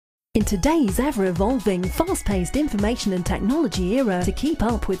In today's ever-evolving, fast-paced information and technology era, to keep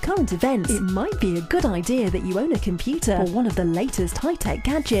up with current events, it might be a good idea that you own a computer or one of the latest high-tech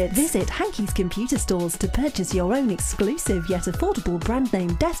gadgets. Visit Hankey's computer stores to purchase your own exclusive yet affordable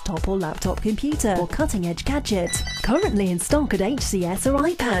brand-name desktop or laptop computer or cutting-edge gadget. Currently in stock at HCS are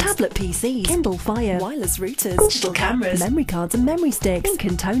iPads, tablet PCs, Kindle Fire, wireless routers, digital cameras, memory cards and memory sticks, ink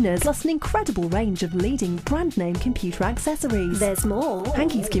and toners, plus an incredible range of leading brand-name computer accessories. There's more.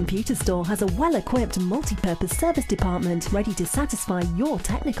 Hankey's computer store has a well-equipped multi-purpose service department ready to satisfy your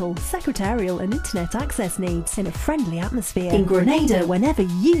technical, secretarial and internet access needs in a friendly atmosphere. In Grenada, whenever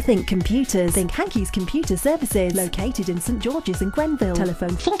you think computers, think Hankey's Computer Services, located in St George's and Grenville. Telephone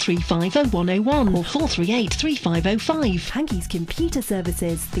 4350101 or 4383505. Hankey's Computer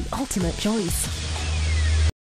Services, the ultimate choice.